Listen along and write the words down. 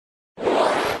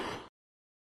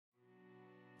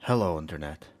Hello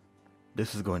Internet.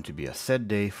 This is going to be a sad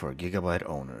day for Gigabyte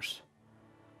owners.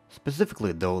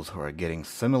 Specifically those who are getting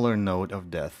similar note of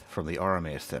death from the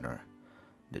RMA Center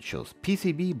that shows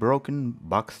PCB broken,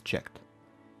 box checked.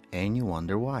 And you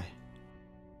wonder why.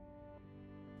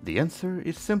 The answer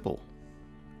is simple.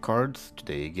 Cards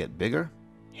today get bigger,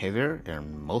 heavier,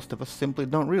 and most of us simply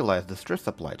don't realize the stress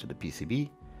applied to the PCB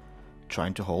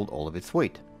trying to hold all of its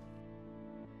weight.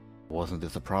 Wasn't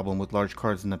this a problem with large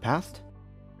cards in the past?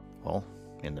 Well,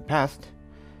 in the past,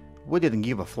 we didn't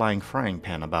give a flying frying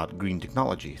pan about green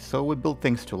technology, so we built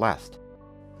things to last.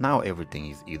 Now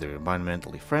everything is either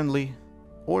environmentally friendly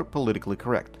or politically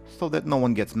correct, so that no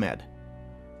one gets mad.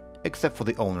 Except for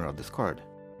the owner of this card.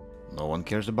 No one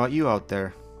cares about you out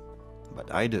there,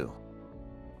 but I do.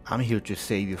 I'm here to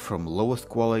save you from lowest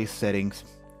quality settings,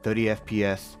 30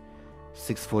 FPS,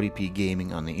 640p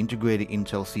gaming on the integrated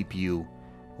Intel CPU,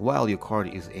 while your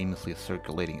card is aimlessly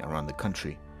circulating around the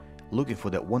country, looking for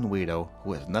that one weirdo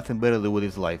who has nothing better to do with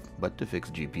his life but to fix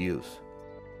GPUs.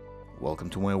 Welcome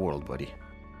to my world, buddy.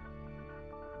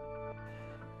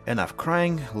 Enough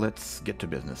crying, let's get to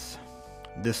business.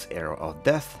 This era of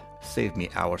death saved me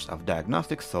hours of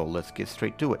diagnostics, so let's get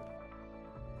straight to it.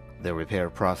 The repair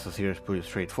process here is pretty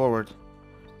straightforward.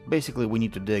 Basically, we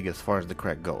need to dig as far as the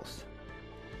crack goes.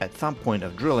 At some point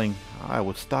of drilling, I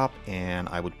would stop and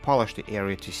I would polish the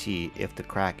area to see if the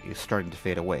crack is starting to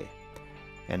fade away.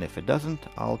 And if it doesn't,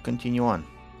 I'll continue on.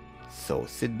 So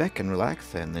sit back and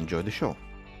relax and enjoy the show.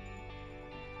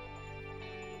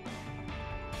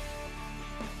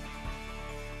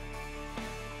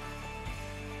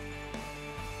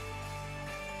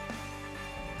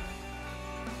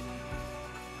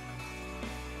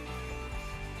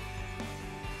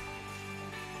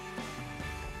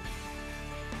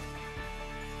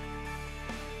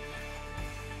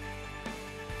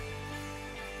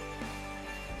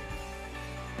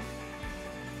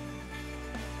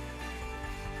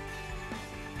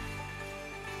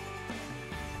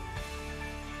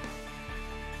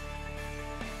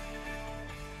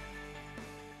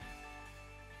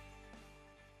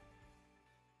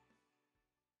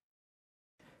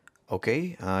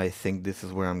 Okay, I think this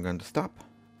is where I'm going to stop.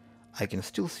 I can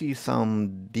still see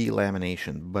some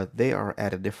delamination, but they are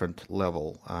at a different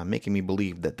level, making me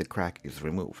believe that the crack is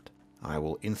removed. I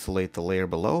will insulate the layer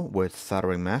below with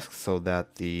soldering masks so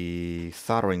that the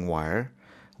soldering wire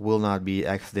will not be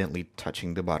accidentally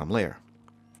touching the bottom layer.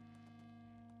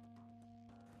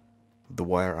 The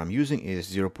wire I'm using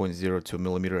is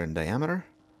 0.02mm in diameter.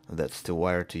 That's the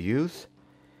wire to use.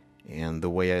 And the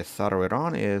way I solder it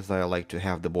on is I like to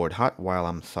have the board hot while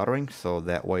I'm soldering, so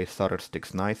that way solder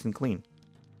sticks nice and clean.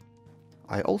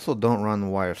 I also don't run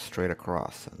wires straight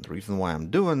across, and the reason why I'm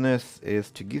doing this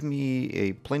is to give me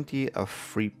a plenty of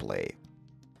free play.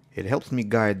 It helps me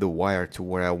guide the wire to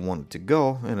where I want it to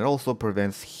go, and it also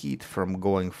prevents heat from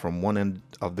going from one end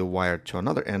of the wire to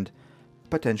another end,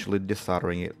 potentially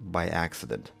desoldering it by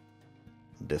accident.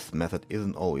 This method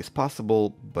isn't always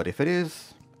possible, but if it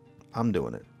is, I'm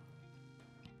doing it.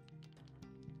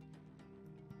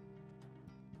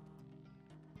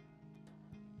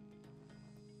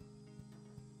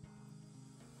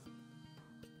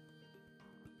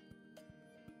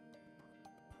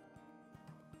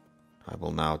 I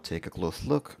will now take a close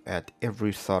look at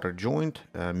every solder joint,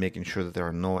 making sure that there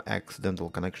are no accidental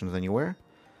connections anywhere,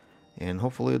 and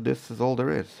hopefully this is all there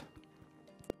is.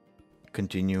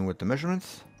 Continuing with the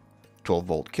measurements, 12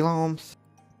 volt kiloohms,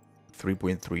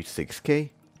 3.36K,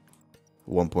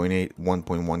 1.8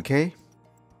 1.1K,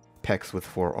 PEX with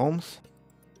 4 ohms,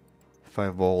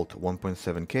 5 volt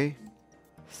 1.7K,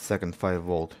 second 5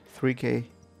 volt 3K.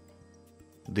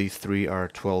 These three are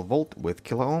 12 volt with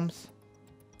kiloohms.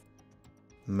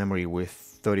 Memory with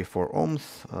 34 ohms,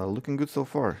 looking good so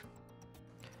far.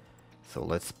 So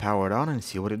let's power it on and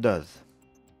see what it does.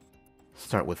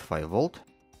 Start with 5 volt,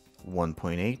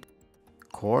 1.8,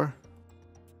 core,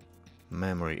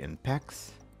 memory and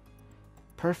PEX.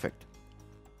 Perfect.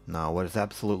 Now what is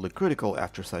absolutely critical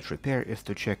after such repair is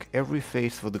to check every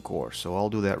phase for the core, so I'll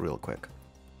do that real quick.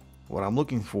 What I'm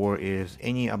looking for is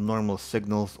any abnormal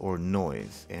signals or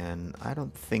noise, and I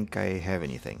don't think I have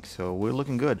anything, so we're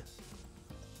looking good.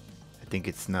 I think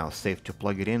it's now safe to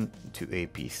plug it in to a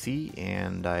PC,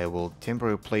 and I will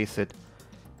temporarily place it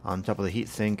on top of the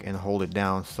heatsink and hold it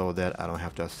down so that I don't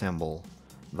have to assemble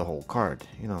the whole card,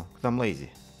 because I'm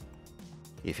lazy.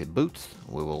 If it boots,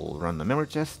 we will run the memory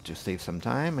test to save some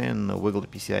time and wiggle the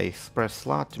PCI Express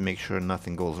slot to make sure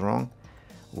nothing goes wrong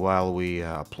while we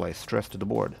apply stress to the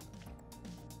board.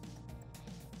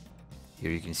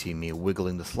 Here you can see me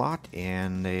wiggling the slot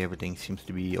and everything seems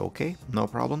to be okay, no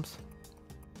problems.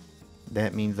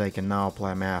 That means I can now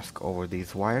apply mask over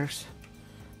these wires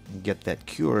and get that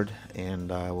cured,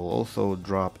 and I will also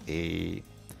drop a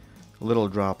little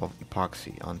drop of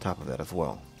epoxy on top of that as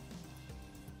well.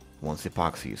 Once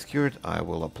epoxy is cured, I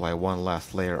will apply one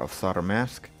last layer of solder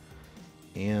mask,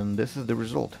 and this is the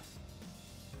result.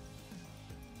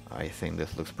 I think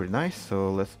this looks pretty nice,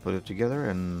 so let's put it together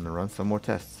and run some more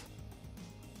tests.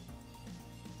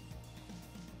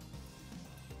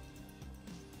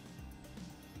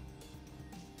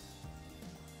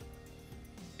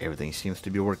 Everything seems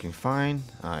to be working fine.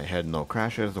 I had no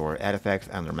crashes or artifacts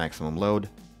under maximum load.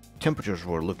 Temperatures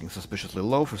were looking suspiciously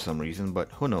low for some reason, but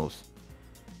who knows?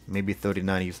 Maybe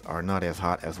 3090s are not as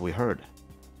hot as we heard.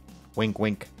 Wink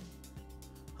wink.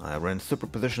 I ran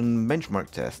superposition benchmark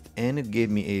test and it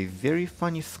gave me a very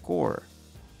funny score,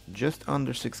 just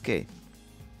under 6K.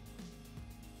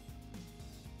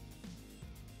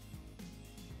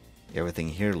 Everything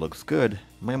here looks good.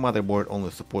 My motherboard only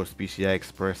supports PCI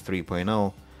Express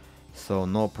 3.0, so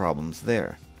no problems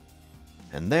there.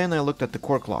 And then I looked at the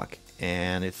core clock,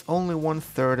 and it's only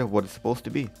 1/3 of what it's supposed to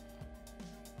be.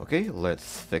 Okay,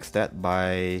 let's fix that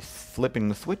by flipping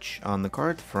the switch on the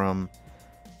card from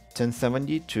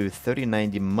 1070 to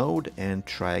 3090 mode and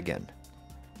try again.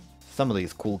 Some of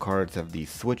these cool cards have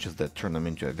these switches that turn them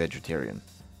into a vegetarian.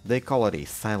 They call it a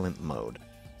silent mode.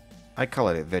 I call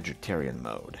it a vegetarian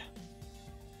mode.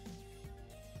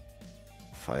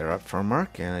 Fire up for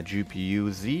mark and a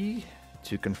GPU Z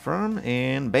to confirm,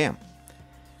 and bam!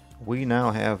 We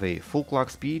now have a full clock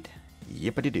speed,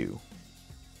 yippity-doo.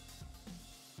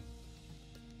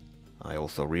 I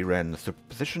also reran the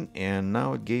superposition and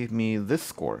now it gave me this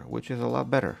score, which is a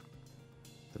lot better.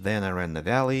 Then I ran the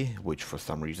valley, which for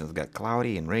some reasons got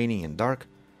cloudy and rainy and dark,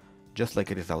 just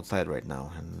like it is outside right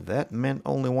now, and that meant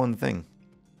only one thing.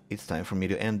 It's time for me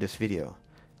to end this video,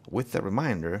 with the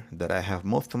reminder that I have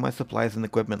most of my supplies and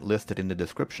equipment listed in the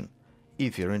description,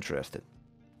 if you're interested.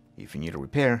 If you need a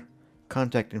repair,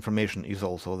 contact information is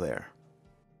also there.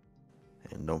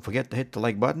 And don't forget to hit the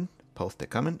like button, post a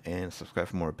comment, and subscribe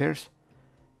for more repairs.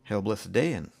 Have a blessed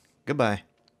day, and goodbye.